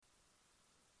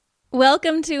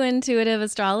Welcome to Intuitive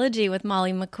Astrology with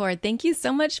Molly McCord. Thank you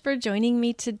so much for joining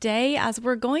me today as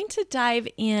we're going to dive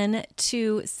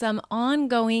into some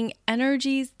ongoing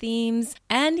energies, themes,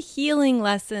 and healing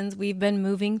lessons we've been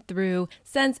moving through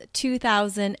since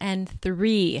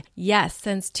 2003. Yes,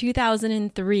 since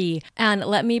 2003. And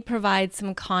let me provide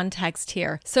some context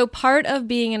here. So part of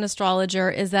being an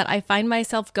astrologer is that I find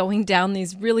myself going down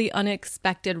these really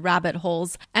unexpected rabbit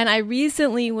holes. And I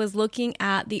recently was looking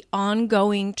at the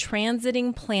ongoing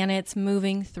transiting planets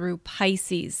moving through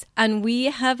Pisces. And we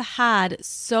have had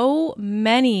so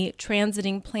many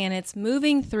transiting planets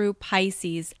moving through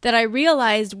Pisces that I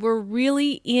realized we're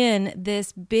really in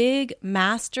this big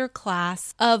master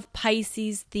class of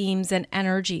Pisces themes and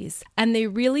energies. And they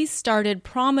really started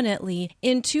prominently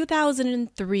in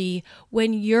 2003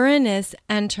 when Uranus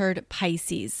entered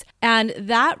Pisces. And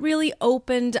that really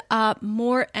opened up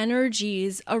more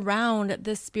energies around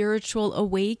the spiritual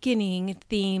awakening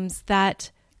themes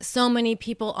that so many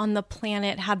people on the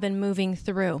planet have been moving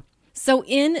through. So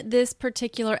in this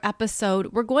particular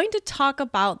episode, we're going to talk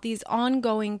about these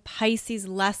ongoing Pisces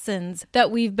lessons that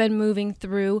we've been moving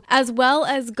through, as well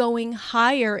as going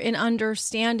higher in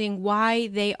understanding why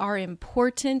they are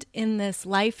important in this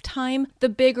lifetime, the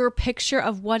bigger picture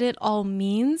of what it all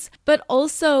means, but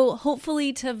also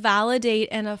hopefully to validate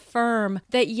and affirm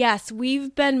that yes,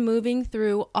 we've been moving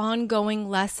through ongoing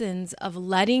lessons of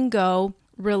letting go,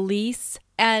 release,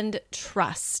 and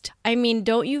trust. I mean,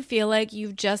 don't you feel like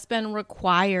you've just been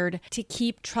required to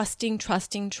keep trusting,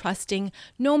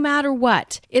 no matter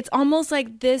what? It's almost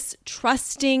like this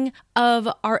trusting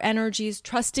of our energies,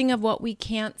 trusting of what we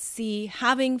can't see,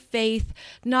 having faith,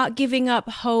 not giving up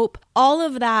hope, all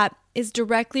of that is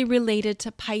directly related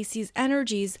to Pisces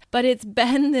energies, but it's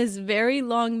been this very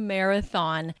long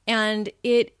marathon and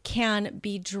it can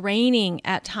be draining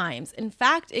at times. In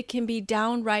fact, it can be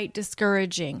downright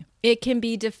discouraging. It can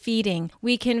be defeating.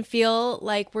 We can feel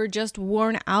like we're just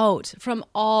worn out from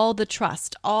all the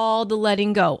trust, all the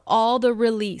letting go, all the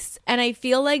release. And I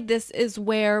feel like this is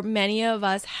where many of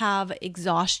us have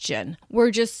exhaustion. We're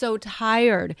just so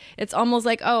tired. It's almost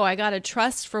like, oh, I got to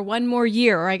trust for one more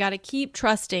year, or I got to keep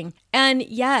trusting. And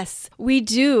yes, we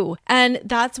do. And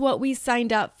that's what we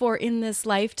signed up for in this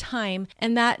lifetime.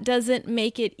 And that doesn't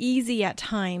make it easy at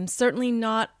times, certainly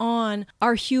not on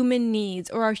our human needs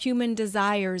or our human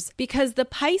desires, because the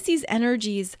Pisces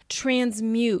energies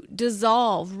transmute,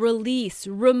 dissolve, release,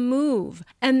 remove.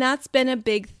 And that's been a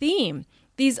big theme.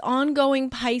 These ongoing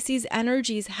Pisces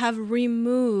energies have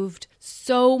removed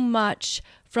so much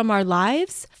from our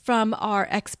lives, from our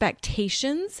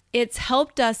expectations. It's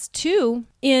helped us too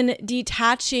in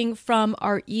detaching from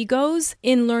our egos,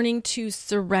 in learning to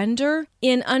surrender,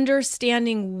 in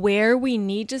understanding where we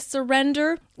need to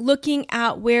surrender, looking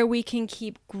at where we can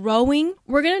keep growing.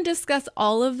 We're going to discuss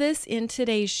all of this in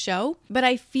today's show, but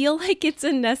I feel like it's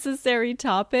a necessary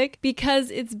topic because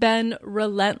it's been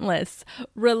relentless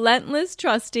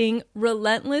trusting,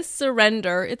 relentless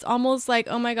surrender. It's almost like,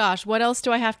 oh my gosh, what else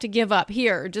do I have to give up?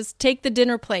 Here, just take the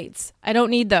dinner plates. I don't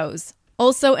need those.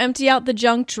 Also, empty out the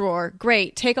junk drawer.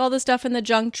 Great. Take all the stuff in the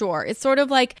junk drawer. It's sort of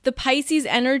like the Pisces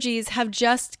energies have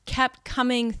just kept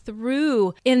coming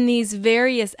through in these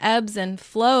various ebbs and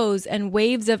flows and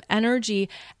waves of energy,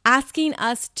 asking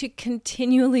us to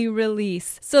continually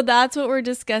release. So that's what we're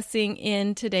discussing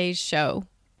in today's show.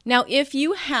 Now, if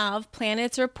you have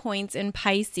planets or points in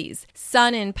Pisces,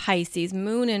 Sun in Pisces,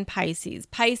 Moon in Pisces,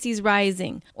 Pisces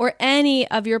rising, or any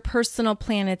of your personal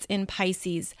planets in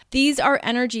Pisces, these are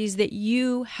energies that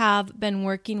you have been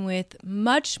working with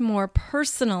much more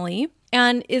personally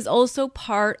and is also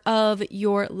part of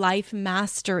your life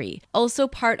mastery, also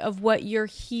part of what you're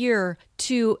here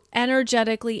to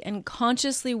energetically and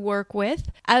consciously work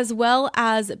with, as well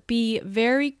as be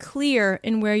very clear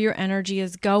in where your energy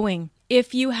is going.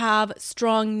 If you have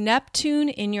strong Neptune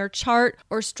in your chart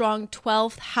or strong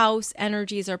 12th house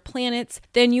energies or planets,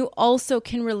 then you also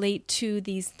can relate to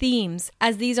these themes,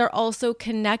 as these are also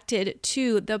connected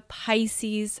to the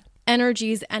Pisces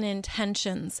energies and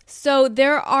intentions. So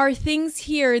there are things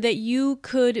here that you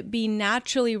could be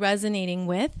naturally resonating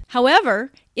with.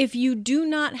 However, if you do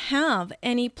not have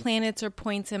any planets or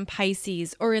points in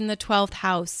Pisces or in the 12th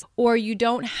house, or you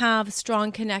don't have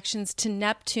strong connections to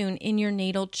Neptune in your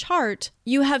natal chart,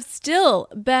 you have still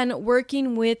been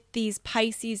working with these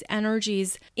Pisces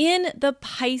energies in the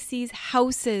Pisces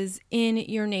houses in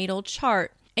your natal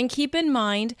chart. And keep in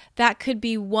mind that could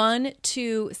be 1,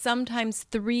 2, sometimes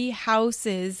 3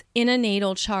 houses in a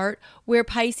natal chart where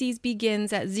Pisces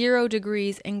begins at 0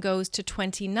 degrees and goes to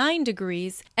 29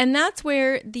 degrees. And that's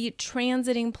where the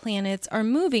transiting planets are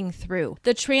moving through.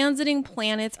 The transiting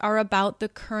planets are about the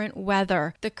current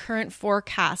weather, the current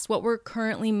forecast, what we're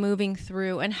currently moving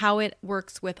through, and how it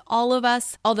works with all of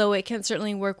us, although it can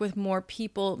certainly work with more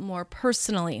people more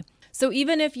personally. So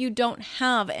even if you don't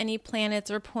have any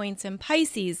planets or points in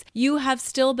Pisces, you have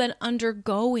still been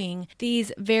undergoing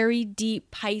these very deep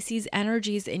Pisces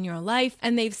energies in your life,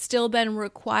 and they've still been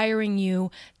requiring you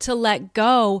to let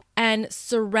go and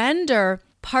surrender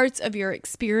parts of your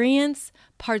experience,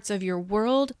 parts of your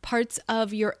world, parts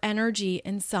of your energy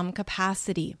in some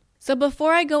capacity. So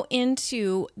before I go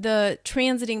into the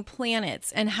transiting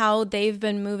planets and how they've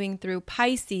been moving through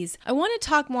Pisces, I want to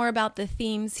talk more about the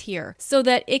themes here so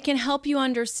that it can help you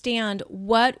understand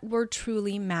what we're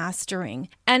truly mastering.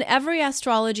 And every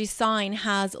astrology sign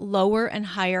has lower and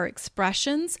higher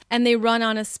expressions, and they run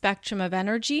on a spectrum of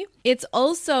energy. It's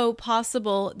also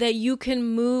possible that you can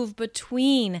move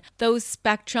between those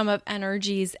spectrum of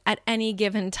energies at any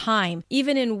given time.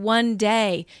 Even in one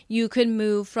day, you could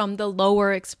move from the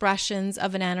lower expressions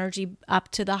of an energy up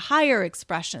to the higher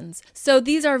expressions. So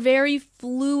these are very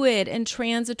fluid and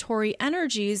transitory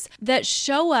energies that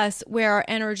show us where our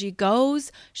energy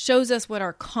goes, shows us what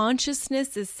our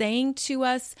consciousness is saying to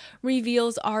us,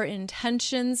 reveals our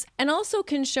intentions, and also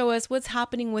can show us what's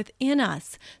happening within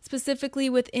us, specifically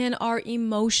within our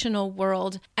emotional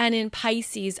world, and in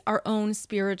Pisces, our own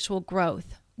spiritual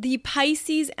growth. The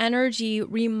Pisces energy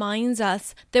reminds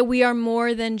us that we are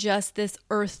more than just this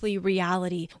earthly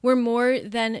reality. We're more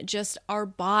than just our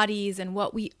bodies and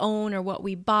what we own or what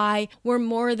we buy. We're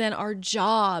more than our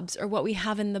jobs or what we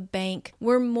have in the bank.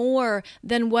 We're more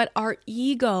than what our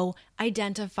ego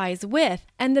identifies with.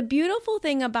 And the beautiful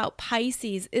thing about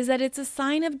Pisces is that it's a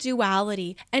sign of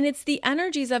duality, and it's the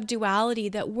energies of duality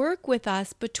that work with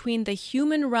us between the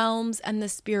human realms and the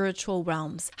spiritual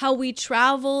realms. How we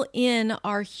travel in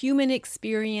our human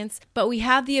experience, but we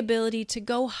have the ability to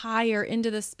go higher into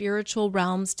the spiritual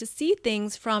realms to see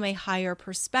things from a higher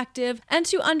perspective and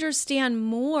to understand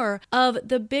more of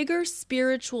the bigger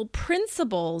spiritual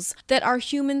principles that our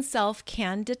human self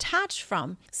can detach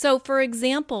from. So, for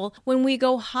example, when we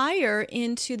go higher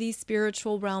into these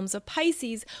spiritual realms of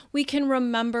Pisces, we can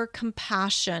remember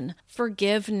compassion,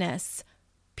 forgiveness,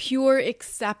 pure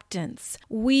acceptance.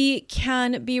 We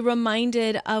can be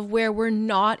reminded of where we're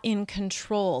not in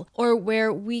control or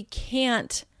where we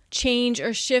can't change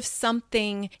or shift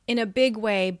something in a big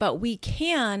way, but we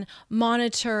can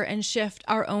monitor and shift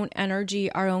our own energy,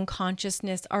 our own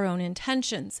consciousness, our own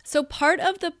intentions. So part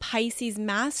of the Pisces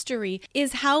mastery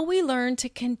is how we learn to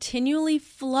continually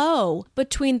flow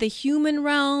between the human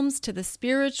realms to the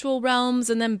spiritual realms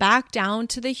and then back down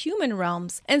to the human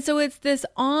realms. And so it's this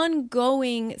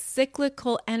ongoing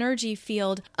cyclical energy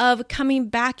field of coming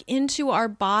back into our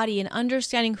body and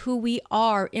understanding who we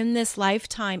are in this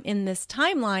lifetime, in this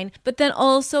timeline, but then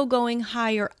also going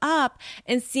higher up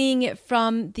and seeing it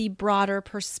from the broader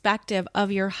perspective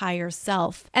of your higher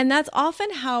self. And that's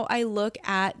often how I look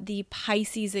at the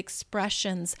Pisces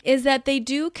expressions, is that they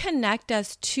do connect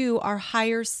us to our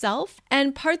higher self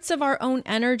and parts of our own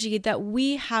energy that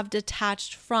we have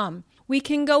detached from. We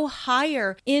can go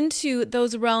higher into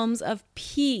those realms of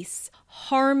peace,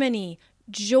 harmony,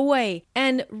 joy,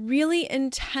 and really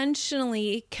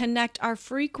intentionally connect our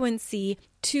frequency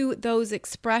to those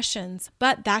expressions.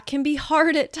 But that can be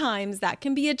hard at times. That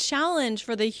can be a challenge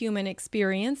for the human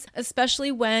experience,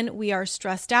 especially when we are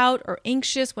stressed out or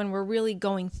anxious, when we're really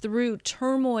going through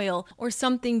turmoil or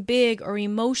something big or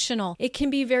emotional. It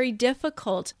can be very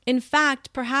difficult. In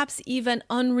fact, perhaps even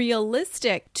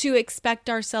unrealistic to expect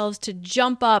ourselves to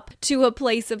jump up to a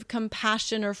place of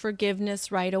compassion or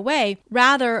forgiveness right away.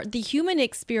 Rather, the human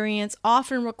experience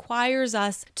often requires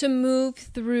us to move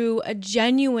through a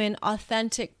genuine,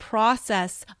 authentic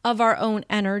process of our own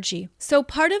energy. So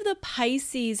part of the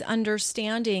Pisces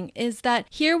understanding is that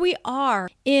here we are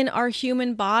in our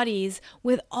human bodies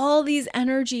with all these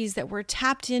energies that we're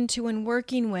tapped into and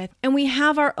working with, and we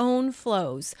have our own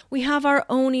flows. We have our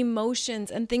own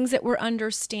emotions and things that we're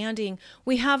understanding.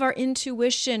 We have our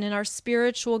intuition and our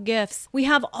spiritual gifts. We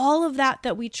have all of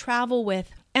that we travel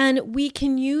with. And we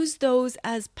can use those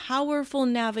as powerful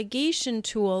navigation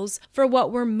tools for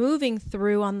what we're moving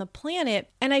through on the planet.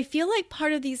 And I feel like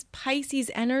part of these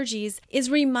Pisces energies is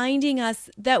reminding us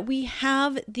that we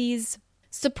have these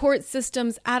support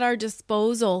systems at our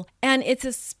disposal. And it's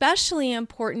especially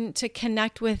important to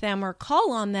connect with them or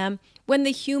call on them when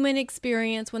the human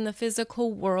experience, when the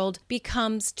physical world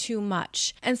becomes too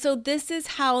much. And so this is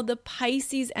how the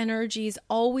Pisces energies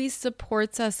always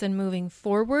supports us in moving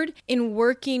forward, in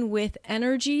working with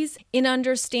energies, in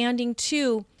understanding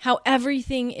too how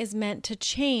everything is meant to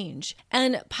change.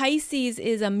 And Pisces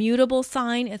is a mutable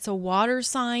sign, it's a water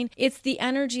sign, it's the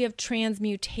energy of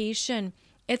transmutation.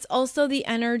 It's also the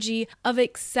energy of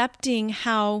accepting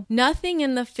how nothing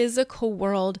in the physical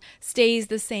world stays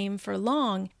the same for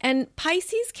long. And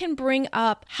Pisces can bring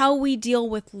up how we deal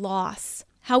with loss,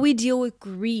 how we deal with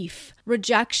grief,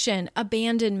 rejection,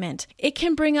 abandonment. It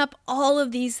can bring up all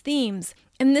of these themes.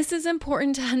 And this is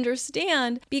important to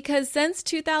understand because since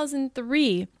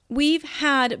 2003, we've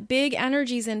had big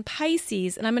energies in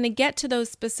Pisces, and I'm going to get to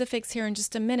those specifics here in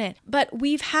just a minute, but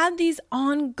we've had these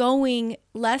ongoing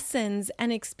lessons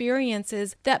and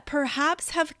experiences that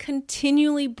perhaps have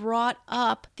continually brought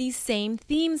up these same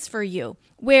themes for you,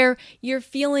 where you're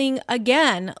feeling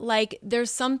again like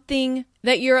there's something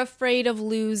that you're afraid of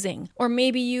losing, or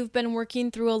maybe you've been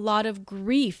working through a lot of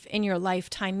grief in your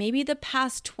lifetime. Maybe the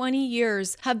past 20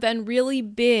 years have been really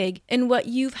big in what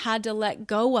you've had to let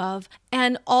go of,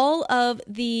 and all of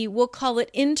the, we'll call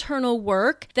it internal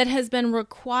work that has been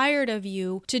required of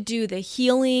you to do the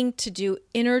healing, to do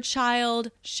inner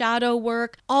child, shadow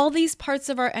work, all these parts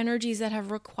of our energies that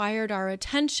have required our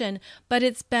attention, but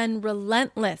it's been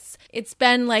relentless. It's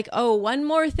been like, oh, one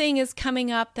more thing is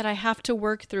coming up that I have to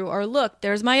work through, or look,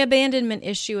 there's my abandonment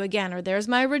issue again, or there's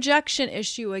my rejection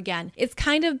issue again. It's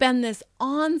kind of been this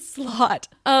onslaught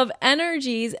of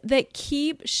energies that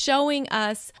keep showing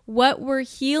us what we're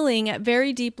healing at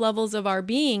very deep levels of our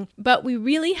being, but we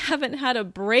really haven't had a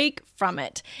break from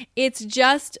it. It's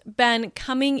just been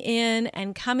coming in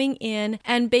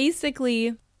and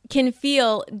basically can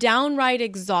feel downright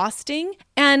exhausting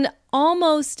and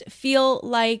almost feel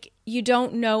like you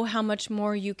don't know how much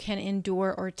more you can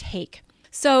endure or take.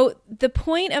 So the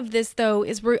point of this, though,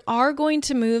 is we are going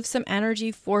to move some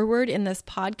energy forward in this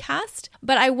podcast,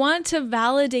 but I want to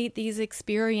validate these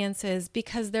experiences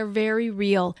because they're very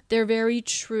real. They're very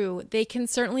true. They can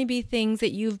certainly be things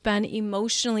that you've been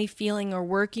emotionally feeling or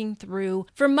working through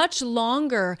for much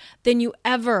longer than you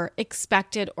ever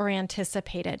expected or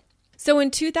anticipated. So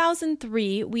in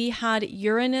 2003, we had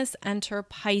Uranus enter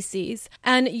Pisces,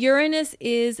 and Uranus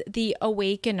is the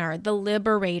awakener, the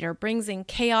liberator, brings in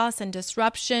chaos and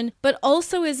disruption, but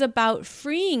also is about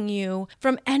freeing you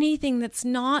from anything that's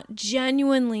not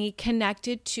genuinely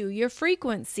connected to your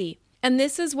frequency. And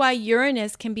this is why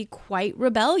Uranus can be quite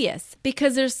rebellious,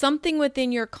 because there's something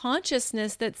within your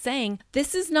consciousness that's saying,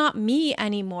 this is not me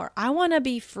anymore. I want to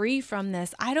be free from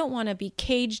this. I don't want to be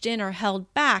caged in or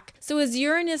held back. So as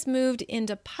Uranus moved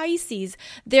into Pisces,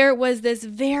 there was this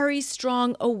very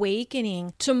strong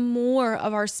awakening to more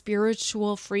of our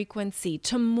spiritual frequency,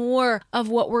 to more of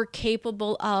what we're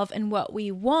capable of and what we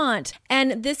want.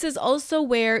 And this is also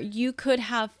where you could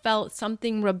have felt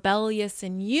something rebellious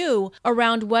in you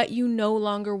around what you no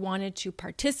longer wanted to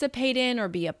participate in or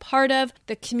be a part of,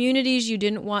 the communities you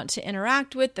didn't want to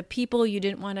interact with, the people you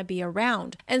didn't want to be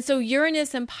around. And so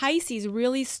Uranus and Pisces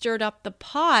really stirred up the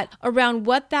pot around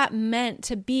what that meant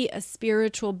to be a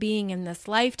spiritual being in this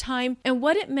lifetime and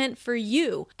what it meant for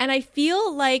you. And I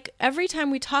feel like every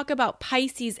time we talk about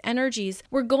Pisces energies,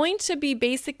 we're going to be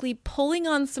basically pulling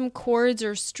on some cords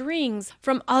or strings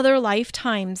from other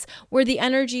lifetimes where the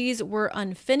energies were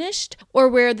unfinished or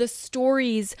where the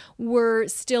stories were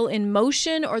still in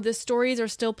motion or the stories are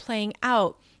still playing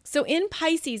out. So in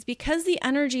Pisces, because the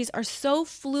energies are so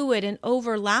fluid and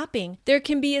overlapping, there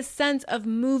can be a sense of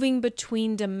moving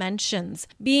between dimensions,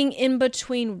 being in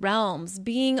between realms,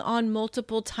 being on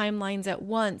multiple timelines at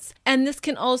once. And this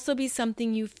can also be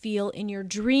something you feel in your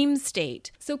dream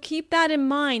state. So keep that in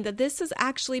mind, that this is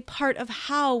actually part of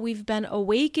how we've been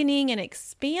awakening and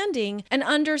expanding and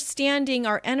understanding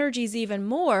our energies even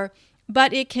more.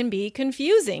 But it can be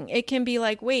confusing. It can be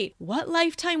like, wait, what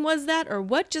lifetime was that? Or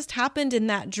what just happened in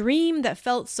that dream that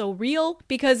felt so real?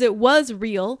 Because it was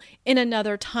real in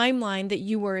another timeline that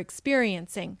you were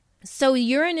experiencing. So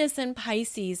Uranus and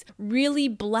Pisces really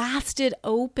blasted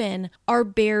open our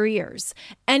barriers.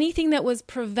 Anything that was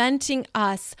preventing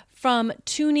us from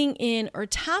tuning in or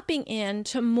tapping in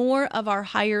to more of our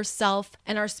higher self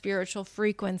and our spiritual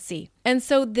frequency. And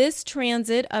so this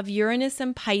transit of Uranus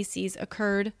and Pisces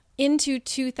occurred into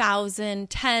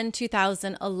 2010,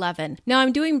 2011. Now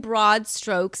I'm doing broad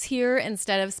strokes here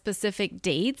instead of specific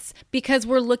dates because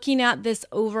we're looking at this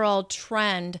overall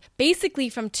trend basically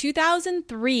from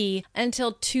 2003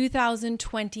 until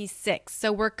 2026.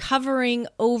 So we're covering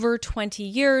over 20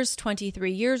 years,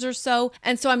 23 years or so.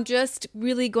 And so I'm just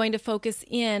really going to focus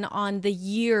in on the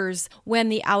years when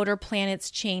the outer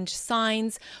planets change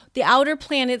signs. The outer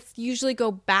planets usually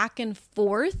go back and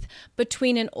forth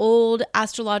between an old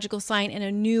astrological sign and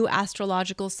a new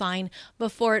astrological sign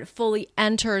before it fully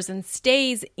enters and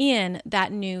stays in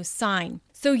that new sign.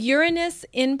 So Uranus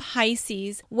in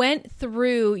Pisces went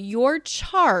through your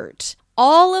chart,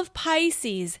 all of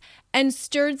Pisces, and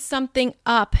stirred something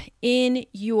up in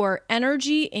your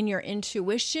energy, in your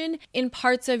intuition, in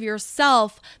parts of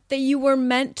yourself that you were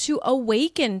meant to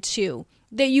awaken to,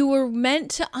 that you were meant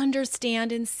to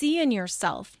understand and see in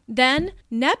yourself. Then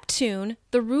Neptune,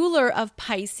 the ruler of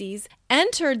Pisces,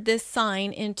 entered this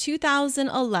sign in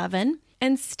 2011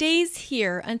 and stays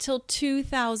here until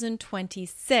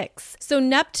 2026. So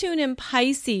Neptune in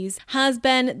Pisces has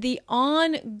been the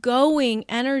ongoing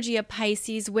energy of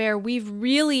Pisces where we've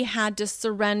really had to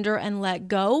surrender and let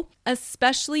go,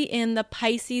 especially in the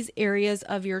Pisces areas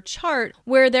of your chart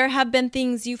where there have been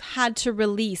things you've had to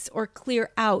release or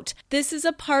clear out. This is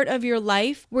a part of your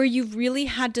life where you've really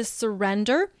had to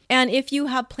surrender. And if you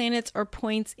have planets or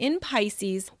points in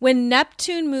Pisces, when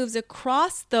Neptune moves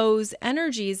across those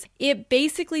energies, it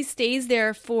basically stays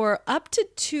there for up to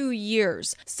 2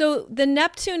 years. So the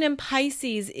Neptune in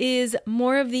Pisces is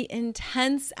more of the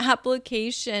intense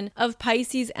application of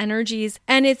Pisces energies.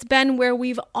 And it's been where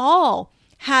we've all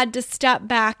had to step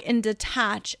back and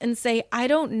detach and say, I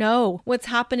don't know what's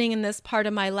happening in this part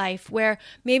of my life where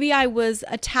maybe I was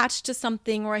attached to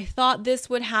something or I thought this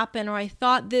would happen or I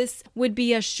thought this would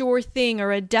be a sure thing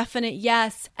or a definite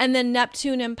yes. And then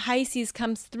Neptune in Pisces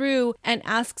comes through and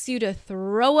asks you to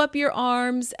throw up your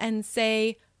arms and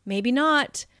say, maybe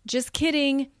not, just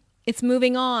kidding. It's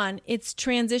moving on, it's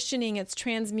transitioning, it's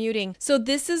transmuting. So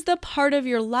this is the part of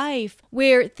your life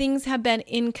where things have been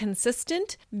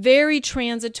inconsistent, very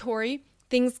transitory.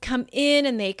 Things come in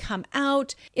and they come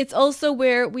out. It's also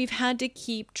where we've had to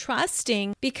keep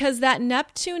trusting because that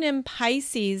Neptune in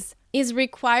Pisces is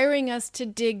requiring us to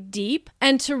dig deep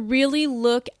and to really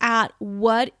look at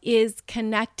what is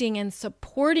connecting and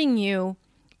supporting you,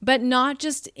 but not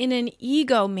just in an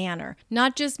ego manner,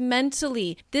 not just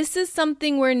mentally. This is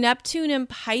something where Neptune in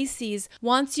Pisces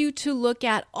wants you to look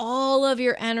at all of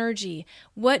your energy.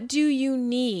 What do you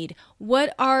need?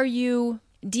 What are you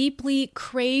deeply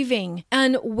craving?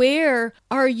 And where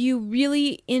are you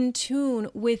really in tune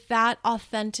with that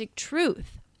authentic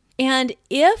truth? And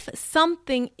if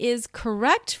something is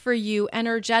correct for you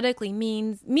energetically,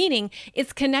 meaning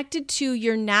it's connected to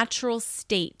your natural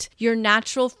state, your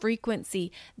natural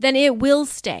frequency, then it will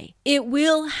stay. It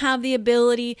will have the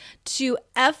ability to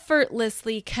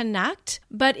effortlessly connect,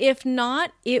 but if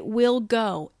not, it will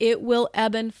go. It will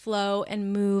ebb and flow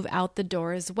and move out the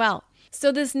door as well.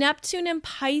 So this Neptune and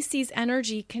Pisces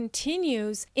energy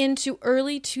continues into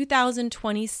early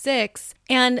 2026.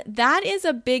 And that is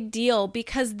a big deal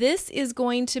because this is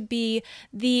going to be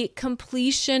the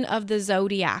completion of the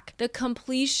zodiac, the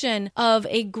completion of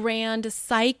a grand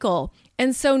cycle.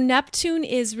 And so Neptune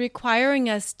is requiring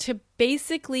us to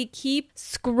basically keep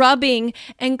scrubbing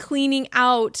and cleaning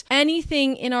out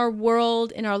anything in our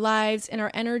world, in our lives, in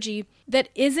our energy that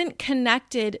isn't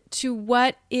connected to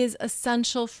what is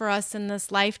essential for us in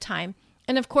this lifetime.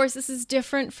 And of course, this is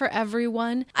different for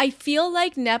everyone. I feel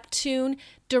like Neptune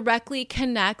directly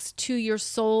connects to your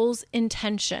soul's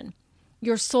intention.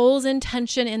 Your soul's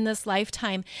intention in this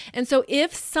lifetime. And so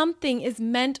if something is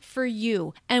meant for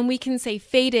you, and we can say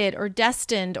fated or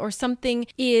destined, or something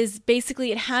is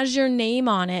basically, it has your name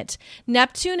on it,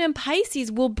 Neptune and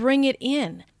Pisces will bring it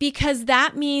in because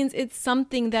that means it's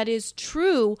something that is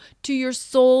true to your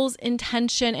soul's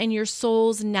intention and your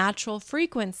soul's natural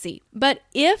frequency. But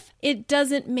if it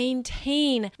doesn't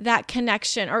maintain that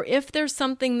connection, or if there's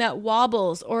something that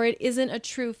wobbles or it isn't a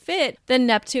true fit, then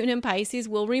Neptune and Pisces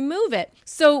will remove it.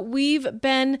 So we've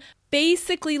been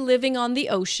basically living on the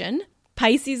ocean.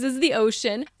 Pisces is the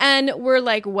ocean. And we're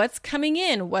like, what's coming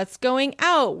in? What's going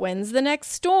out? When's the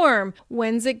next storm?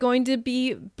 When's it going to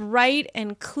be bright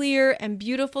and clear and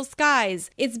beautiful skies?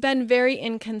 It's been very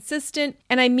inconsistent.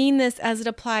 And I mean this as it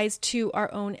applies to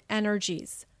our own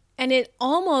energies. And it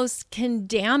almost can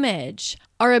damage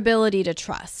our ability to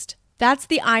trust. That's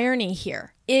the irony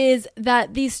here, is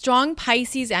that these strong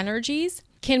Pisces energies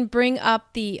can bring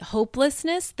up the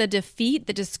hopelessness, the defeat,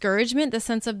 the discouragement, the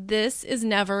sense of this is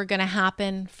never going to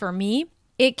happen for me.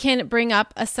 It can bring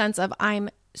up a sense of I'm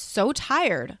so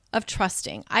tired of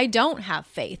trusting. I don't have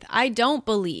faith. I don't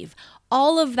believe.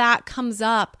 All of that comes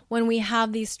up when we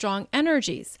have these strong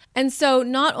energies. And so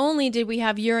not only did we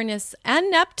have Uranus and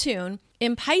Neptune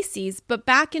in Pisces, but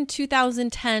back in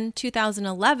 2010,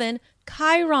 2011,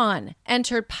 Chiron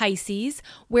entered Pisces,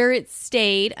 where it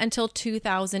stayed until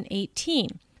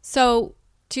 2018. So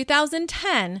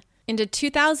 2010 into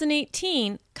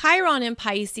 2018, Chiron in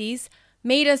Pisces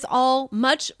made us all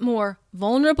much more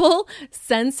vulnerable,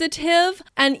 sensitive,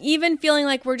 and even feeling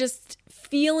like we're just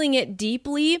feeling it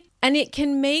deeply. And it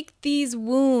can make these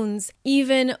wounds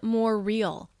even more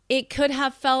real. It could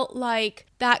have felt like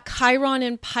that Chiron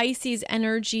in Pisces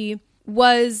energy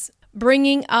was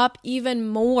bringing up even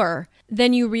more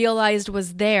than you realized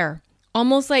was there.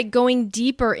 Almost like going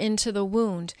deeper into the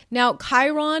wound. Now,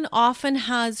 Chiron often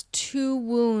has two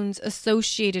wounds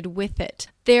associated with it.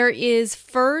 There is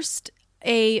first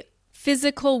a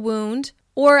physical wound,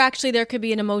 or actually there could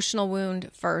be an emotional wound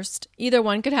first. Either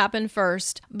one could happen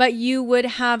first, but you would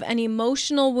have an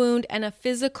emotional wound and a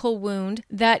physical wound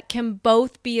that can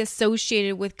both be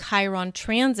associated with Chiron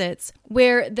transits,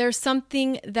 where there's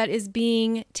something that is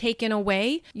being taken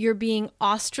away. You're being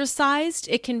ostracized.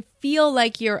 It can feel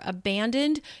like you're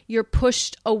abandoned. You're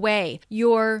pushed away.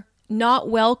 You're not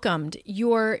welcomed.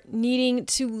 You're needing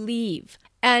to leave.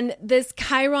 And this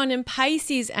Chiron in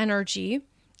Pisces energy,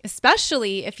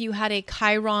 especially if you had a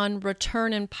Chiron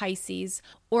return in Pisces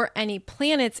or any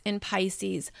planets in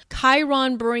Pisces,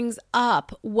 Chiron brings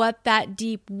up what that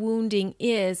deep wounding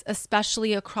is,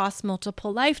 especially across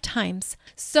multiple lifetimes.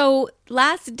 So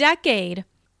last decade,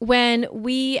 when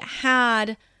we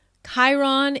had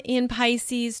Chiron in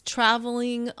Pisces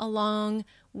traveling along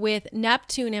with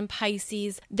Neptune in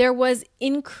Pisces, there was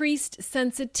increased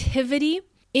sensitivity,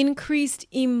 increased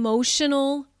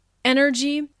emotional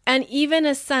energy, and even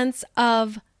a sense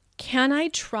of, can I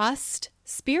trust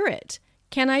spirit?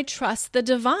 Can I trust the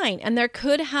divine? And there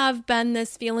could have been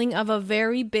this feeling of a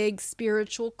very big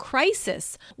spiritual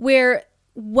crisis where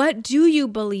what do you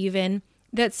believe in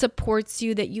that supports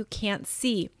you that you can't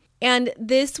see? And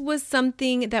this was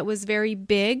something that was very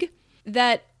big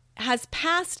that has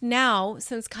passed now,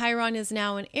 since Chiron is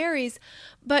now in Aries,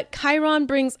 but Chiron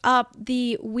brings up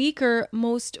the weaker,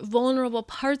 most vulnerable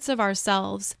parts of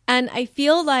ourselves. And I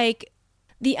feel like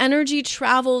the energy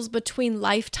travels between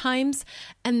lifetimes,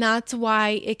 and that's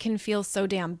why it can feel so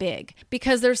damn big,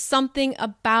 because there's something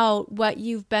about what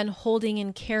you've been holding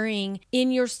and carrying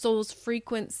in your soul's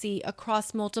frequency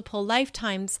across multiple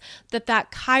lifetimes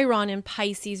that Chiron in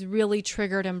Pisces really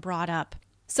triggered and brought up.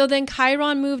 So then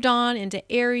Chiron moved on into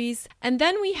Aries, and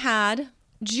then we had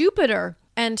Jupiter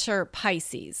enter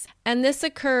Pisces. And this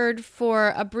occurred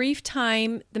for a brief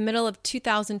time, the middle of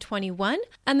 2021,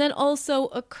 and then also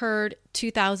occurred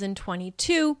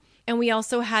 2022. And we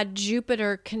also had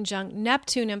Jupiter conjunct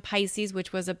Neptune in Pisces,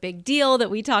 which was a big deal that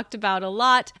we talked about a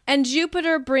lot. And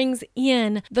Jupiter brings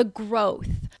in the growth,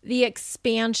 the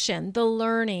expansion, the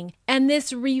learning, and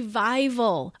this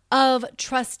revival of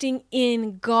trusting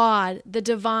in God, the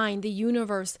divine, the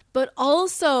universe, but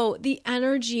also the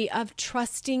energy of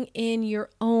trusting in your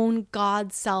own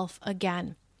God self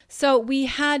again. So we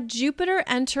had Jupiter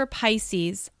enter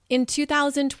Pisces in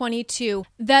 2022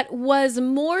 that was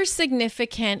more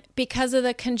significant because of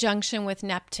the conjunction with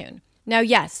Neptune. Now,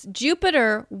 yes,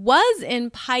 Jupiter was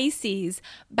in Pisces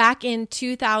back in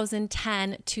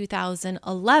 2010,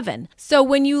 2011. So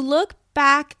when you look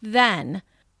back then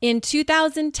in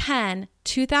 2010,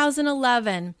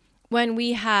 2011, when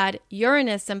we had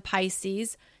Uranus in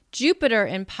Pisces, Jupiter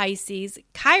in Pisces,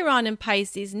 Chiron in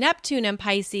Pisces, Neptune in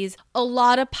Pisces, a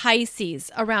lot of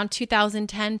Pisces around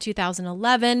 2010,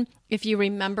 2011, if you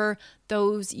remember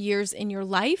those years in your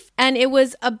life. And it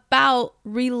was about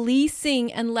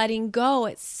releasing and letting go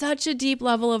at such a deep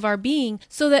level of our being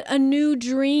so that a new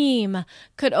dream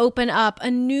could open up,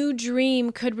 a new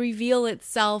dream could reveal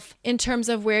itself in terms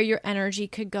of where your energy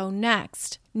could go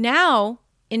next. Now,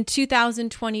 in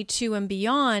 2022 and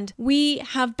beyond, we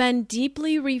have been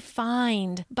deeply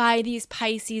refined by these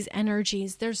Pisces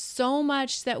energies. There's so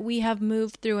much that we have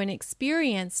moved through and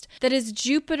experienced that as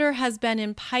Jupiter has been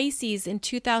in Pisces in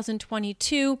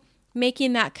 2022,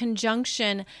 making that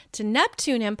conjunction to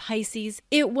Neptune and Pisces,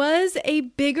 it was a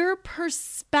bigger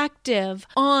perspective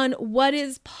on what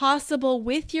is possible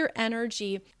with your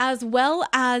energy, as well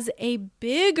as a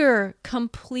bigger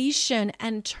completion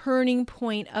and turning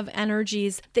point of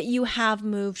energies that you have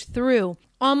moved through.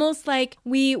 almost like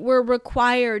we were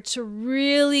required to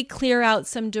really clear out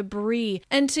some debris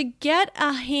and to get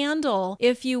a handle,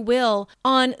 if you will,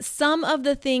 on some of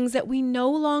the things that we no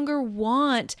longer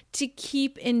want to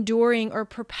keep enduring or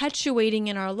perpetuating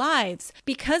in our lives.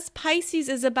 Because Pisces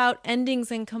is about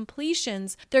endings and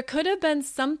completions, there could have been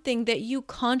something that you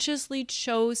consciously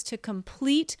chose to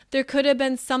complete. There could have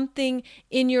been something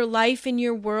in your life, in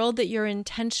your world, that you're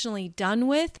intentionally done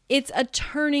with. It's a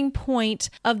turning point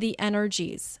of the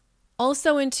energies.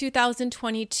 Also in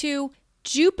 2022,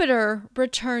 Jupiter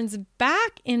returns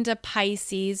back into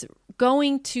Pisces,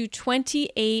 going to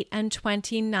 28 and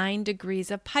 29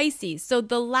 degrees of Pisces. So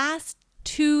the last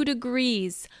 2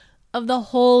 degrees of the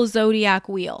whole zodiac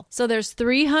wheel. So there's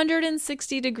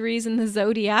 360 degrees in the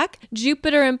zodiac.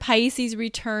 Jupiter in Pisces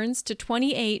returns to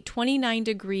 28, 29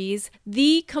 degrees,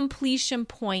 the completion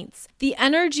points, the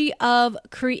energy of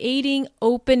creating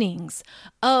openings,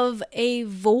 of a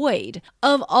void,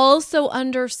 of also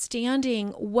understanding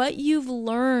what you've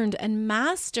learned and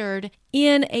mastered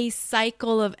in a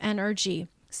cycle of energy.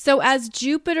 So as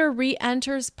Jupiter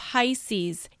re-enters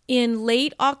Pisces in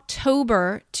late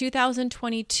October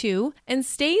 2022 and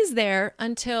stays there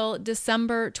until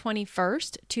December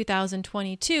 21st,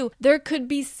 2022, there could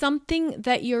be something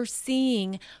that you're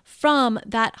seeing from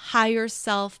that higher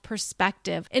self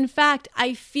perspective. In fact,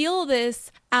 I feel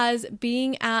this as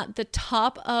being at the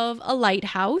top of a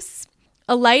lighthouse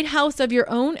of your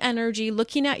own energy,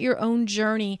 looking at your own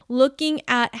journey, looking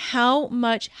at how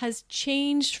much has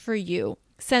changed for you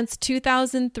since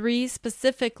 2003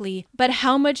 specifically, but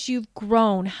how much you've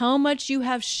grown, how much you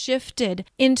have shifted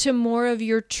into more of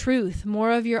your truth,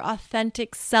 more of your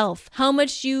authentic self, how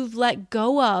much you've let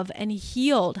go of and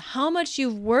healed, how much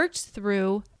you've worked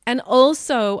through. And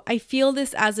also, I feel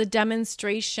this as a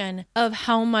demonstration of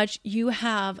how much you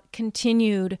have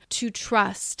continued to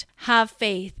trust, have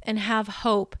faith, and have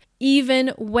hope, even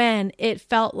when it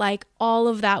felt like all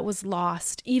of that was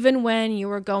lost, even when you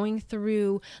were going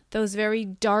through those very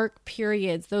dark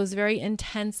periods, those very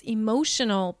intense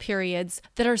emotional periods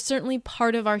that are certainly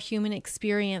part of our human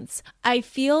experience. I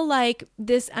feel like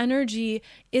this energy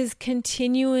is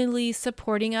continually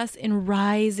supporting us in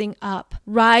rising up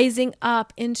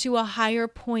into a higher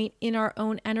point in our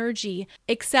own energy,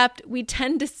 except we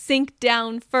tend to sink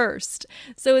down first.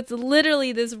 So it's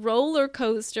literally this roller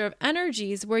coaster of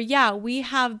energies where, yeah, we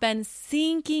have been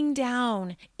sinking down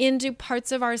into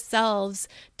parts of ourselves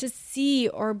to see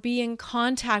or be in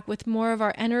contact with more of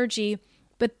our energy.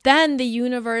 But then the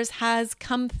universe has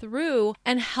come through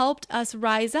and helped us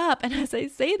rise up. And as I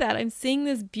say that, I'm seeing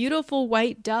this beautiful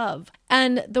white dove.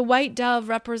 And the white dove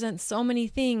represents so many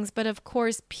things, but of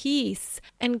course, peace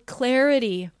and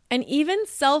clarity and even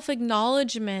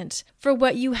self-acknowledgement for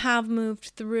what you have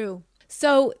moved through.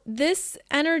 So this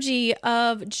energy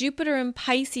of Jupiter in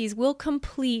Pisces will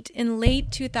complete in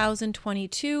late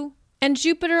 2022. And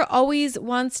Jupiter always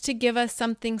wants to give us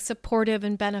something supportive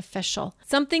and beneficial,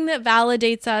 something that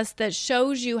validates us, that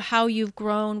shows you how you've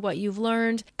grown, what you've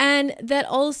learned, and that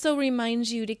also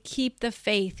reminds you to keep the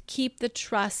faith, keep the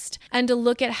trust, and to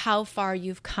look at how far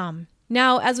you've come.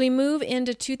 Now, as we move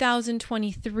into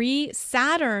 2023,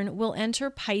 Saturn will enter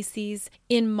Pisces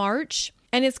in March.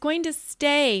 And it's going to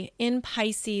stay in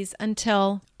Pisces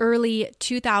until early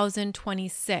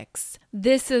 2026.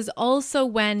 This is also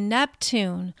when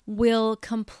Neptune will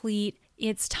complete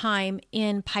its time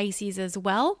in Pisces as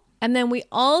well. And then we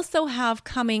also have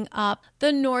coming up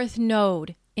the North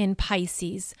Node in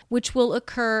Pisces, which will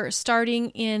occur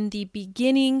starting in the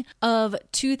beginning of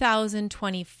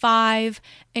 2025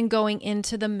 and going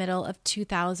into the middle of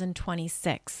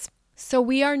 2026. So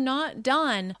we are not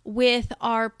done with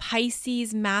our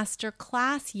Pisces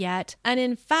masterclass yet. And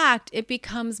in fact, it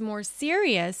becomes more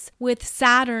serious with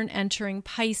Saturn entering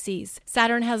Pisces.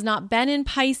 Saturn has not been in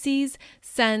Pisces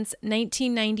since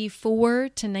 1994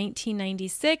 to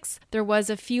 1996. There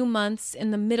was a few months in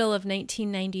the middle of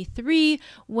 1993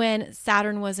 when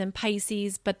Saturn was in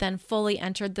Pisces, but then fully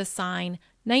entered the sign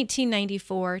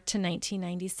 1994 to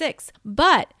 1996.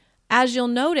 But as you'll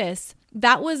notice,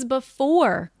 that was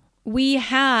before we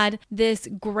had this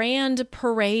grand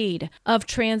parade of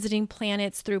transiting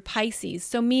planets through Pisces.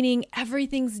 So meaning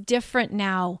everything's different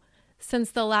now since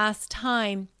the last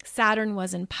time Saturn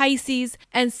was in Pisces.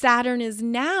 And Saturn is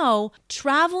now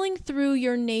traveling through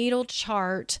your natal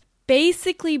chart,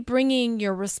 basically bringing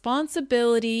your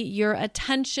responsibility, your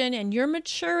attention, and your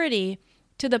maturity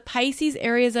to the Pisces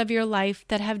areas of your life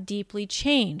that have deeply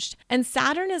changed. And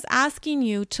Saturn is asking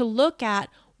you to look at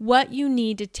what you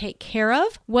need to take care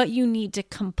of, what you need to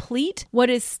complete, what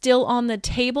is still on the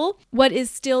table, what is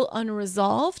still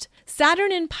unresolved.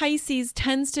 Saturn in Pisces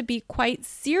tends to be quite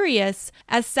serious,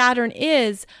 as Saturn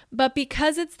is, but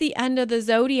because it's the end of the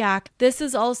zodiac, this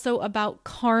is also about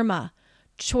karma,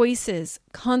 choices,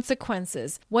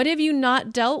 consequences. What have you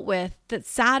not dealt with that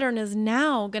Saturn is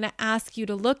now going to ask you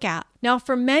to look at? Now,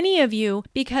 for many of you,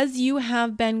 because you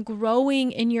have been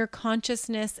growing in your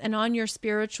consciousness and on your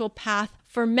spiritual path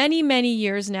for many, many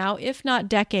years now, if not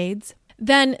decades,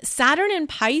 then Saturn in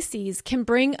Pisces can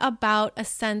bring about a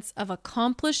sense of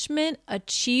accomplishment,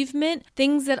 achievement,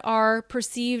 things that are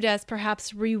perceived as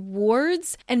perhaps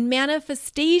rewards and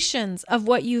manifestations of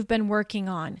what you've been working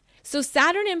on. So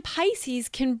Saturn in Pisces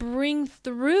can bring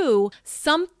through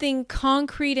something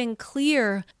concrete and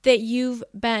clear that you've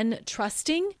been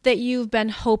trusting, that you've been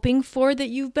hoping for, that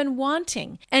you've been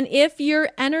wanting. And if your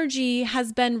energy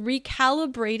has been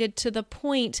recalibrated to the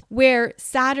point where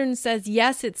Saturn says,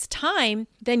 yes, it's time,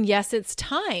 then yes, it's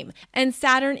time. And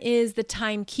Saturn is the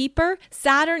timekeeper.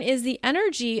 Saturn is the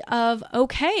energy of,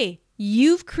 okay,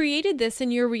 you've created this in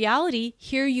your reality.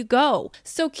 Here you go.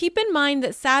 So keep in mind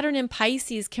that Saturn in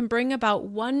Pisces can bring about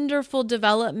wonderful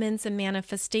developments and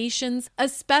manifestations,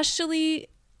 especially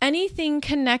anything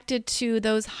connected to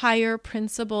those higher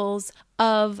principles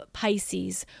of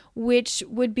Pisces, which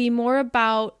would be more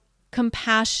about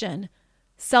compassion,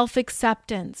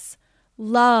 self-acceptance,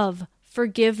 love,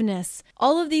 forgiveness,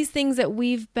 all of these things that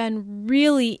we've been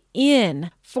really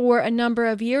in for a number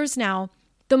of years now.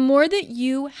 The more that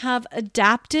you have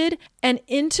adapted and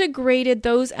integrated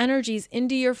those energies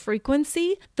into your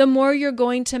frequency, the more you're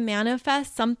going to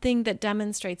manifest something that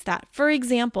demonstrates that. For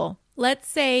example, let's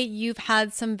say you've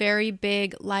had some very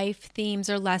big life themes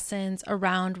or lessons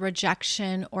around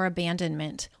rejection or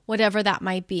abandonment, whatever that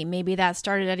might be. Maybe that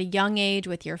started at a young age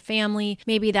with your family.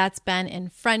 Maybe that's been in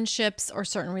friendships or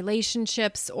certain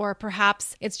relationships, or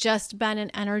perhaps it's just been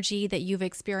an energy that you've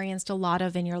experienced a lot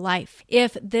of in your life.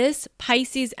 If this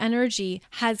Pisces energy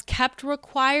has kept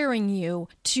requiring you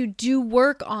to do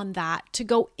work on that, to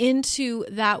go into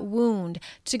that wound,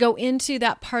 to go into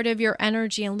that part of your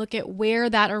energy and look at where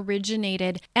that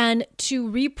originated and to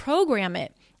reprogram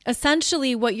it.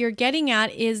 Essentially, what you're getting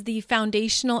at is the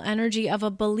foundational energy of a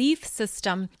belief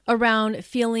system around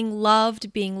feeling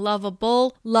loved, being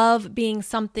lovable, love being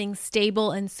something stable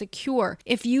and secure.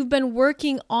 If you've been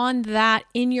working on that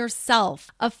in yourself,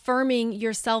 affirming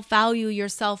your self-value, your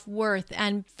self-worth,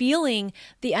 and feeling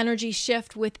the energy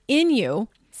shift within you,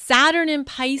 Saturn in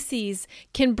Pisces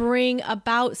can bring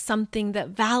about something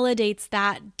that validates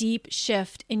that deep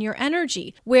shift in your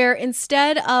energy, where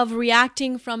instead of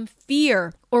reacting from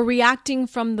fear or reacting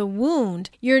from the wound,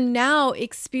 you're now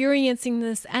experiencing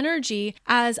this energy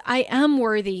as I am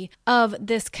worthy of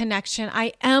this connection.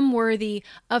 I am worthy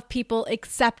of people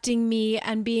accepting me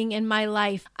and being in my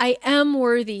life. I am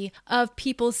worthy of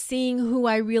people seeing who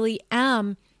I really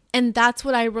am. And that's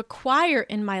what I require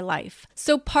in my life.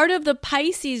 So part of the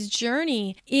Pisces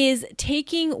journey is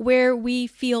taking where we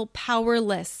feel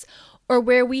powerless or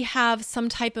where we have some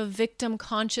type of victim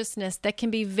consciousness that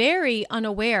can be very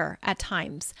unaware at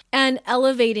times, and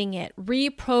elevating it,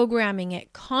 reprogramming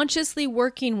it, consciously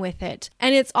working with it.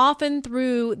 And it's often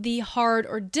through the hard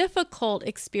or difficult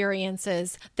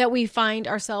experiences that we find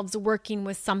ourselves working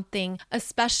with something,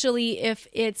 especially if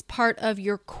it's part of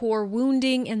your core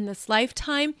wounding in this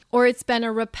lifetime, or it's been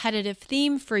a repetitive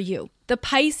theme for you. The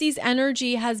Pisces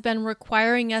energy has been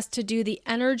requiring us to do the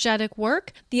energetic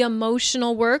work, the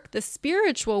emotional work, the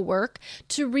spiritual work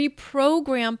to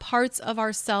reprogram parts of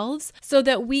ourselves so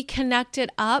that we connect it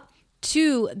up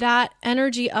to that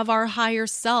energy of our higher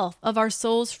self, of our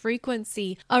soul's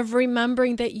frequency, of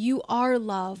remembering that you are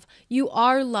love, you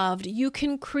are loved, you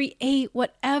can create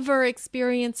whatever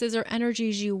experiences or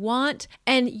energies you want,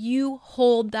 and you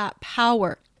hold that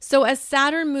power. So as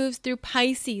Saturn moves through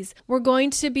Pisces, we're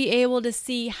going to be able to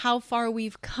see how far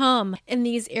we've come in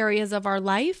these areas of our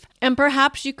life. And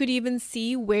perhaps you could even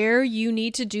see where you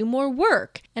need to do more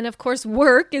work. And of course,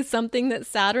 work is something that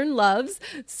Saturn loves.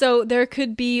 So there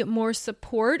could be more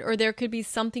support, or there could be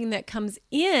something that comes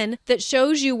in that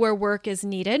shows you where work is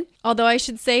needed. Although I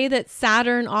should say that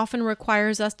Saturn often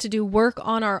requires us to do work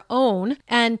on our own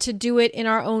and to do it in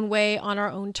our own way, on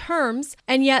our own terms.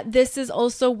 And yet this is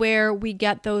also where we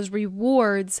get those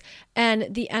rewards and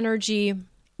the energy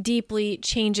deeply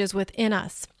changes within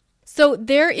us. So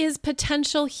there is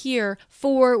potential here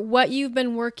for what you've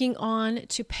been working on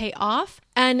to pay off,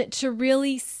 and to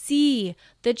really see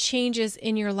the changes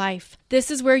in your life.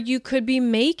 This is where you could be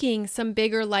making some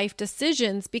bigger life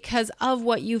decisions because of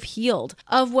what you've healed,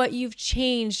 of what you've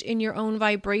changed in your own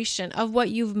vibration, of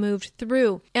what you've moved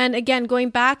through. And again,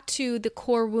 going back to the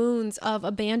core wounds of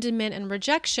abandonment and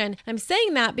rejection, I'm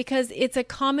saying that because it's a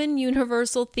common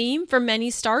universal theme for many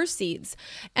starseeds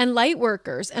and light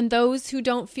workers and those who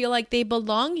don't feel like they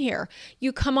belong here.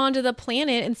 You come onto the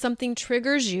planet and something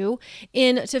triggers you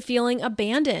into feeling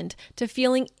abandoned, to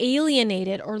feeling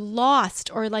alienated or lost,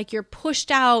 or like you're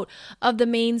pushed out of the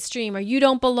mainstream, or you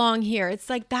don't belong here. It's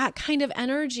like that kind of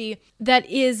energy that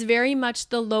is very much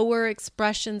the lower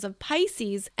expressions of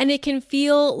Pisces. And it can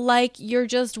feel like you're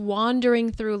just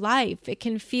wandering through life. It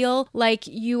can feel like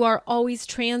you are always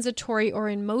transitory or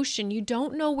in motion. You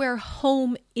don't know where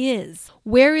home is.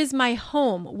 Where is my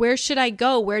home? Where should I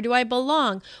go? Where do I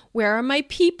belong? Where are my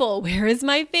people? Where is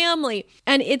my family?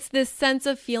 And it's this sense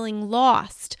of feeling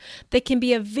lost that can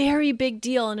be a very big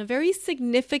deal and a very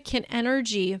significant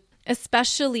energy,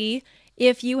 especially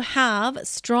if you have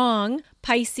strong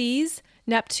Pisces,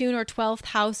 Neptune, or 12th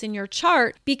house in your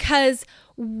chart, because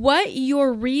what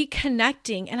you're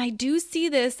reconnecting, and I do see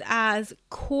this as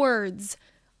cords,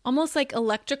 almost like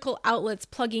electrical outlets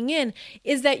plugging in,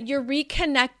 is that you're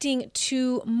reconnecting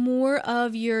to more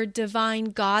of your divine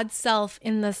God self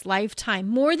in this lifetime,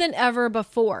 more than ever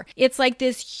before. It's like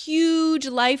this huge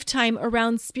lifetime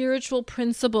around spiritual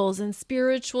principles and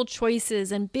spiritual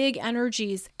choices and big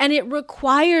energies. And it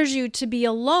requires you to be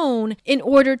alone in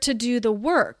order to do the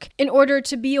work, in order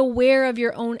to be aware of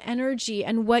your own energy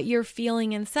and what you're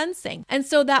feeling and sensing. And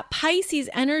so that Pisces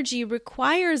energy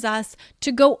requires us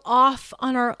to go off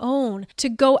on our own, to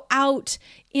go out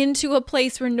into a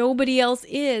place where nobody else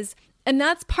is. And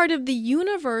that's part of the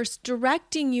universe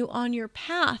directing you on your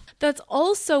path. That's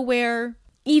also where,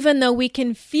 even though we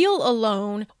can feel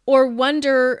alone or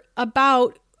wonder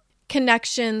about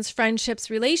connections, friendships,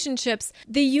 relationships,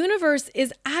 the universe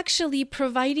is actually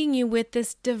providing you with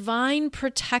this divine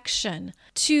protection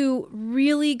to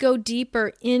really go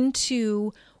deeper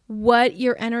into what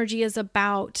your energy is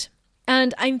about.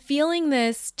 And I'm feeling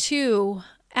this too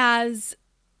as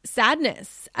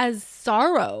sadness, as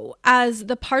sorrow, as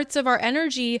the parts of our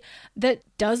energy that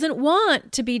doesn't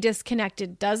want to be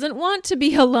disconnected, doesn't want to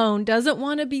be alone, doesn't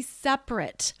want to be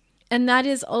separate. And that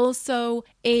is also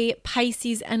a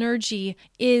Pisces energy,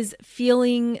 is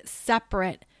feeling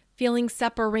separate, feeling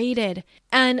separated.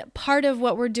 And part of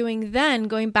what we're doing then,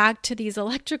 going back to these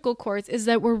electrical cords, is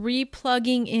that we're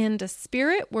replugging into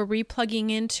spirit, we're replugging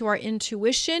into our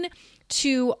intuition,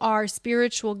 to our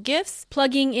spiritual gifts,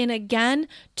 plugging in again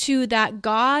to that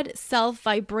God self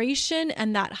vibration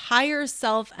and that higher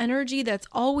self energy that's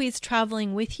always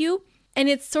traveling with you. And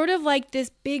it's sort of like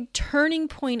this big turning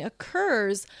point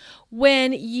occurs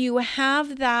when you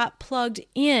have that plugged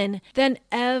in, then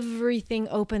everything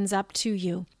opens up to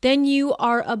you. Then you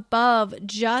are above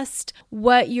just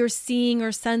what you're seeing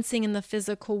or sensing in the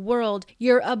physical world.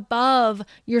 You're above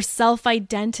your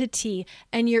self-identity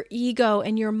and your ego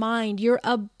and your mind. You're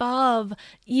above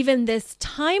even this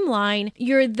timeline.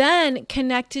 You're then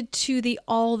connected to the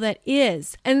all that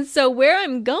is. And so where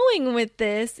I'm going with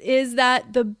this is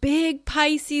that the big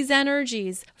Pisces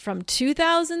energies from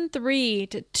 2003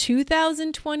 to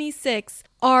 2026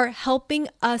 are helping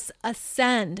us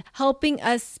ascend, helping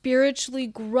us spiritually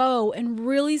grow and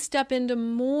really step into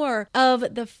more of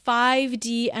the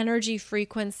 5D energy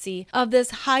frequency of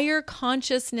this higher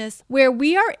consciousness, where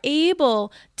we are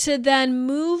able to then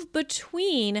move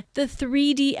between the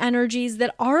 3D energies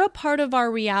that are a part of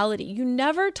our reality. You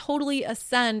never totally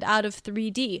ascend out of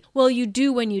 3D. Well, you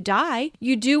do when you die.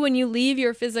 You do when you leave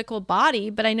your physical body.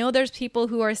 But I know there's people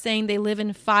who are saying they live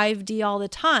in 5D all the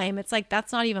time. It's like,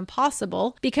 that's not even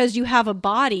possible, because you have a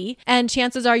body and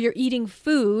chances are you're eating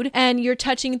food and you're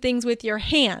touching things with your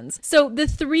hands. So the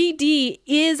 3D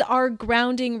is our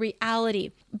grounding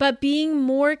reality. But being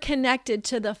more connected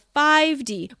to the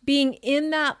 5D, being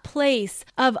in that place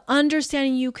of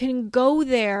understanding you can go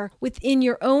there within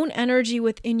your own energy,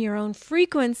 within your own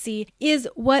frequency, is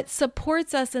what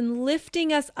supports us in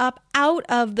lifting us up out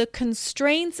of the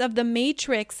constraints of the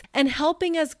matrix and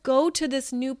helping us go to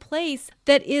this new place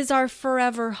that is our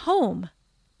forever home.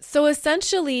 So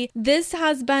essentially, this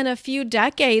has been a few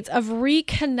decades of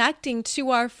reconnecting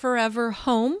to our forever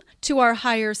home, to our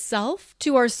higher self,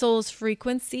 to our soul's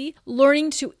frequency, learning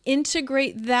to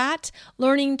integrate that,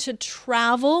 learning to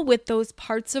travel with those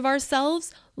parts of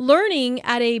ourselves, learning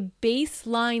at a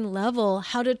baseline level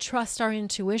how to trust our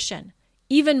intuition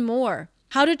even more.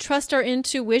 how to trust our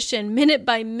intuition minute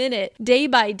by minute, day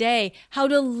by day, how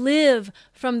to live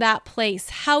from that place,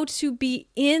 how to be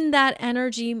in that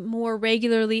energy more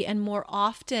regularly and more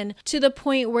often to the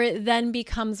point where it then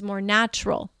becomes more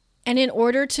natural. And in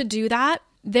order to do that,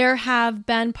 there have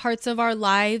been parts of our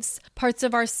lives, parts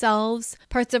of ourselves,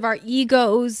 parts of our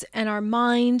egos and our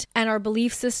mind and our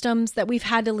belief systems that we've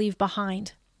had to leave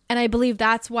behind. And I believe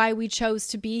that's why we chose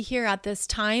to be here at this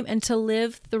time and to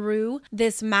live through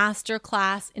this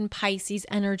masterclass in Pisces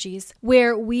energies,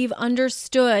 where we've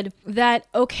understood that,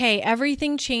 okay,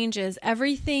 everything changes,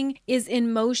 everything is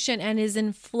in motion and is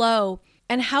in flow.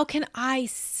 And how can I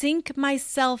sync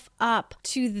myself up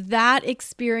to that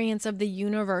experience of the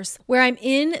universe where I'm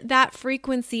in that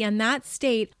frequency and that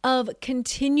state of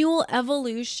continual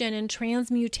evolution and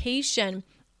transmutation,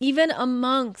 even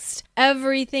amongst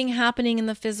everything happening in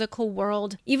the physical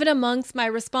world, even amongst my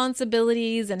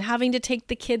responsibilities and having to take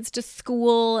the kids to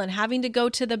school and having to go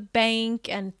to the bank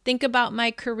and think about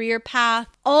my career path,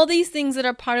 all these things that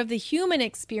are part of the human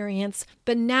experience.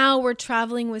 But now we're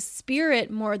traveling with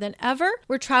spirit more than ever.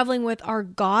 We're traveling with our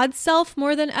God self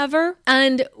more than ever.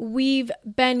 And we've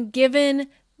been given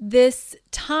this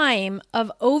time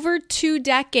of over 2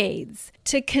 decades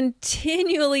to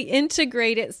continually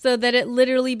integrate it so that it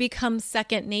literally becomes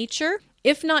second nature,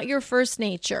 if not your first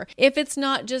nature, if it's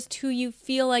not just who you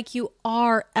feel like you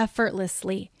are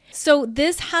effortlessly. So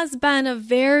this has been a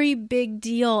very big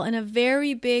deal and a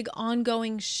very big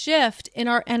ongoing shift in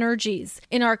our energies,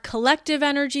 in our collective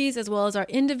energies as well as our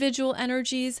individual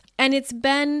energies. And it's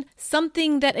been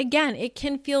something that, again, it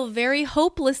can feel very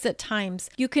hopeless at times.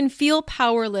 You can feel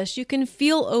powerless. You can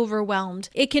feel overwhelmed.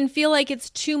 It can feel like it's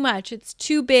too much, it's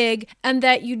too big, and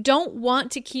that you don't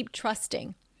want to keep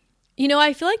trusting. You know,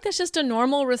 I feel like that's just a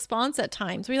normal response at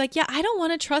times. We're like, yeah, I don't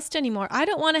want to trust anymore. I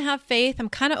don't want to have faith. I'm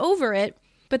kind of over it.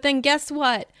 But then guess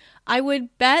what? I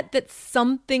would bet that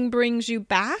something brings you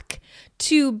back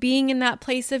to being in that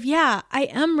place of, yeah, I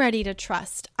am ready to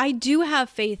trust. I do have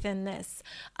faith in this.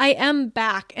 I am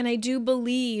back, and I do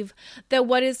believe that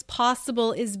what is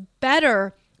possible is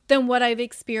better than what I've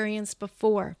experienced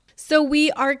before. So we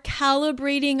are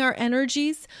calibrating our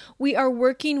energies. We are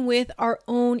working with our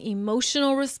own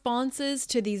emotional responses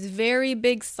to these very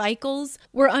big cycles.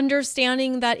 We're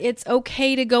understanding that it's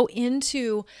okay to go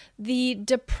into the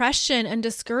depression and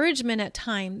discouragement at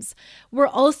times. We're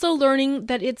also learning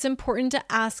that it's important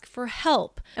to ask for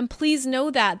help. And please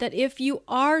know that if you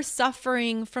are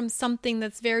suffering from something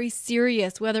that's very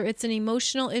serious, whether it's an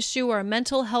emotional issue or a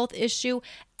mental health issue,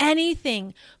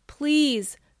 anything,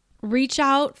 please reach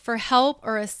out for help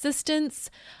or assistance.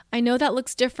 I know that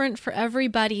looks different for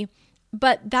everybody,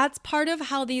 but that's part of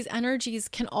how these energies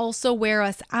can also wear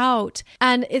us out.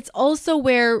 And it's also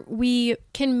where we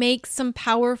can make some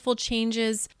powerful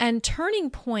changes and turning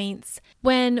points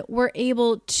when we're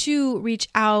able to reach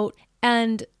out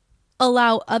and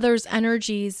allow others'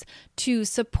 energies to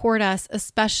support us,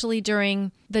 especially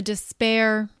during the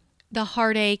despair, the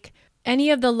heartache,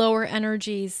 any of the lower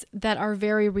energies that are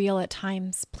very real at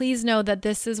times. Please know that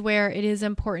this is where it is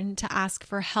important to ask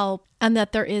for help and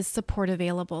that there is support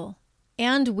available.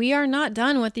 And we are not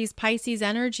done with these Pisces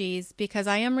energies because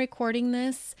I am recording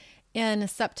this in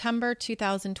September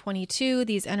 2022.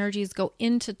 These energies go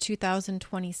into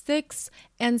 2026.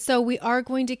 And so we are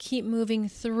going to keep moving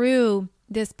through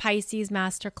this Pisces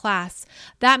masterclass.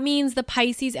 That means the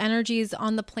Pisces energies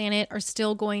on the planet are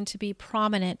still going to be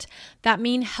prominent. That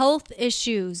means health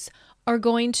issues are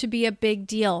going to be a big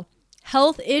deal.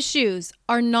 Health issues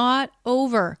are not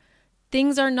over.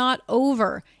 Things are not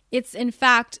over. It's in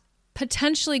fact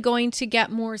potentially going to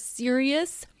get more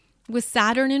serious with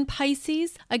Saturn in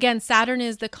Pisces. Again, Saturn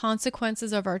is the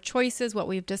consequences of our choices, what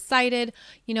we've decided,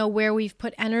 where we've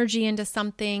put energy into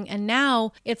something. And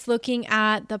now it's looking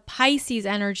at the Pisces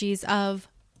energies of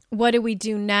what do we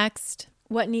do next?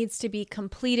 What needs to be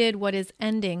completed? What is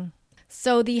ending?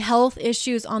 So the health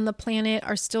issues on the planet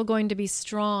are still going to be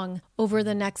strong over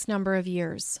the next number of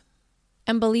years.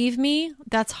 And believe me,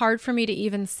 that's hard for me to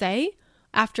even say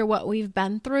after what we've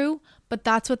been through, but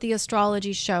that's what the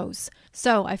astrology shows.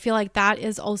 So I feel like that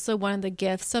is also one of the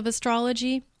gifts of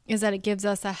astrology, is that it gives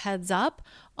us a heads up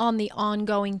on the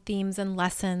ongoing themes and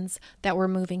lessons that we're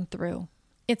moving through.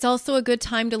 It's also a good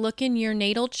time to look in your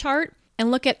natal chart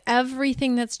and look at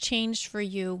everything that's changed for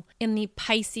you in the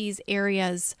Pisces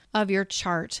areas of your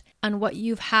chart and what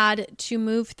you've had to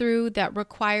move through that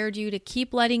required you to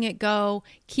keep letting it go,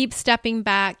 keep stepping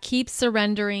back, keep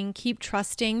surrendering, keep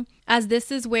trusting. as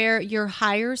this is where your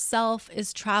higher self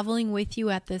is traveling with you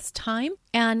at this time.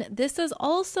 And this is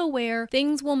also where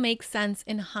things will make sense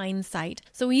in hindsight.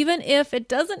 So even if it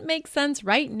doesn't make sense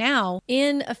right now,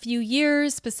 in a few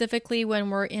years, specifically when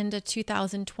we're into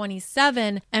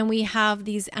 2027 and we have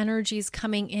these energies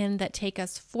coming in that take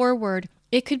us forward,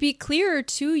 it could be clearer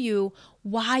to you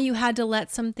why you had to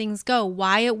let some things go,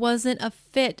 why it wasn't a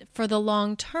fit for the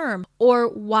long term, or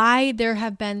why there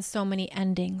have been so many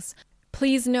endings.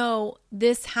 Please know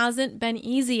this hasn't been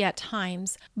easy at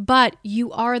times, but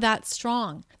you are that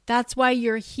strong. That's why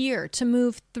you're here, to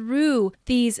move through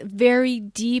these very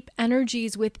deep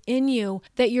energies within you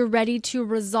that you're ready to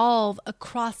resolve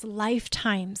across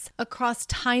lifetimes, across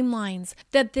timelines.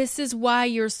 That this is why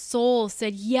your soul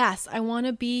said, yes, I want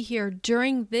to be here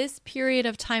during this period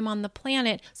of time on the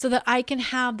planet so that I can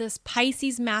have this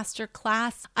Pisces master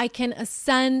class. I can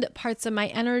ascend parts of my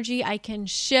energy. I can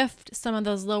shift some of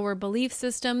those lower belief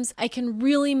systems. I can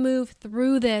really move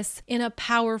through this in a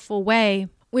powerful way,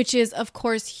 which is, of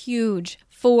course, huge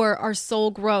for our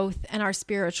soul growth and our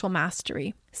spiritual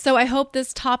mastery. So I hope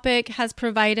this topic has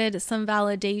provided some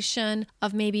validation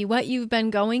of maybe what you've been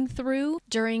going through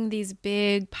during these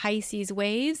big Pisces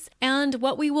waves and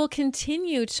what we will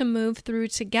continue to move through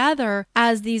together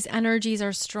as these energies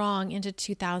are strong into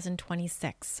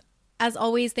 2026. As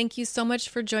always, thank you so much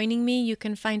for joining me. You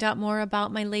can find out more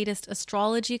about my latest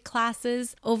astrology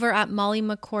classes over at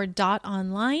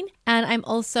mollymccord.online. And I'm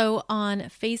also on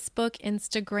Facebook,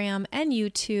 Instagram, and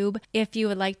YouTube if you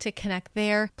would like to connect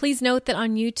there. Please note that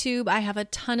on YouTube, I have a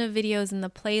ton of videos in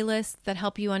the playlist that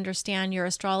help you understand your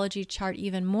astrology chart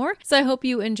even more. So I hope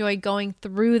you enjoy going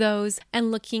through those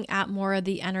and looking at more of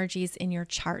the energies in your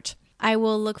chart. I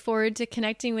will look forward to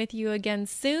connecting with you again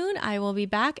soon. I will be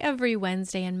back every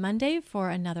Wednesday and Monday for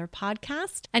another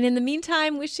podcast. And in the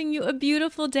meantime, wishing you a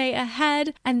beautiful day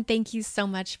ahead. And thank you so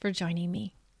much for joining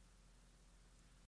me.